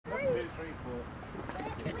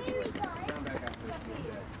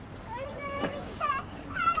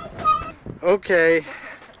Okay.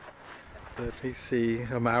 Let me see.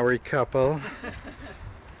 A Maori couple.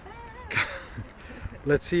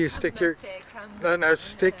 Let's see you stick your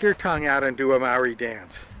stick your tongue out and do a Maori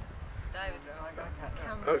dance.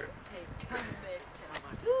 Okay.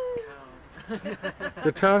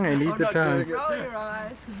 The tongue, I need the tongue. Roll your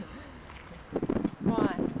eyes.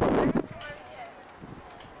 One.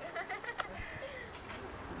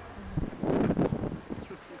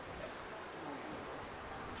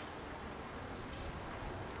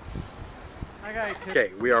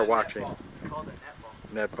 Okay, we are watching It's called a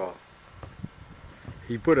netball. netball.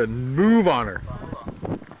 He put a move on her.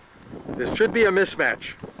 This should be a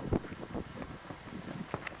mismatch.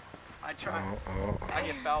 I try. Oh. I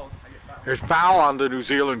get fouled. There's foul on the New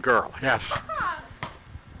Zealand girl. Yes.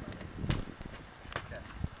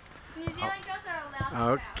 New Zealand girls are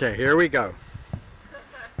allowed to Okay, here we go.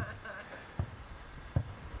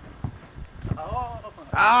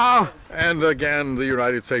 Oh, and again the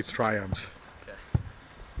United States triumphs. Okay.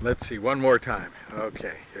 Let's see one more time.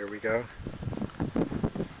 Okay, here we go.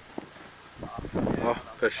 Oh,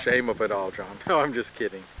 the shame of it all, John. No, I'm just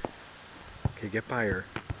kidding. Okay, get by her.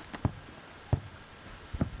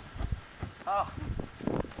 Oh.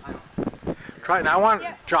 I don't see. Try now. I want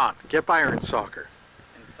John. Get by her in soccer.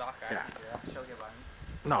 In soccer. Yeah. She'll get by me.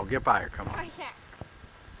 No, get by her. Come on. I can't.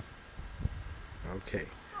 Okay.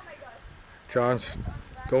 Oh my gosh. John's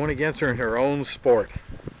going against her in her own sport.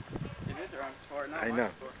 It is her own sport, not I my know.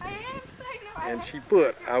 sport. I am saying no. And she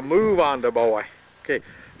put a move on the boy. Okay,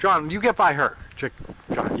 John, you get by her.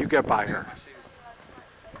 John, you get by her. My shoes.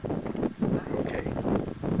 Okay.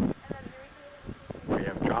 We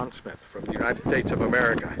have John Smith from the United States of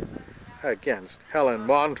America against Helen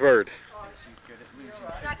Montford. She's good at losing.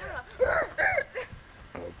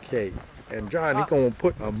 Okay, and John, he's gonna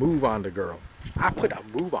put a move on the girl. I put a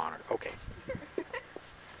move on her. Okay.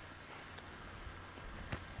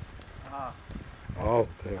 Oh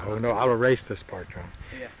no, I'll erase this part, John.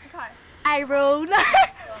 Yeah. Okay. I rolled.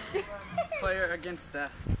 Player against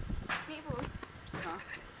People.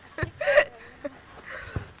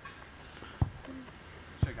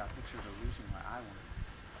 Should've got pictures of losing where I won.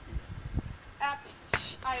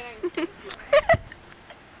 I don't.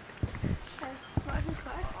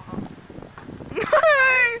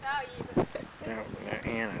 Now,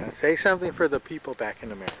 Anna, say something for the people back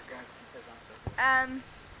in America.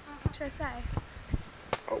 What should I say?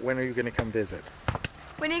 Oh, when are you going to come visit?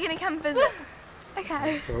 When are you going to come visit?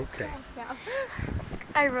 Okay. Okay.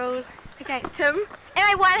 I rolled against him, and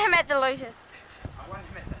I won him at the Lotus. I won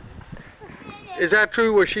him at that. Is that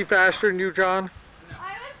true? Was she faster than you, John?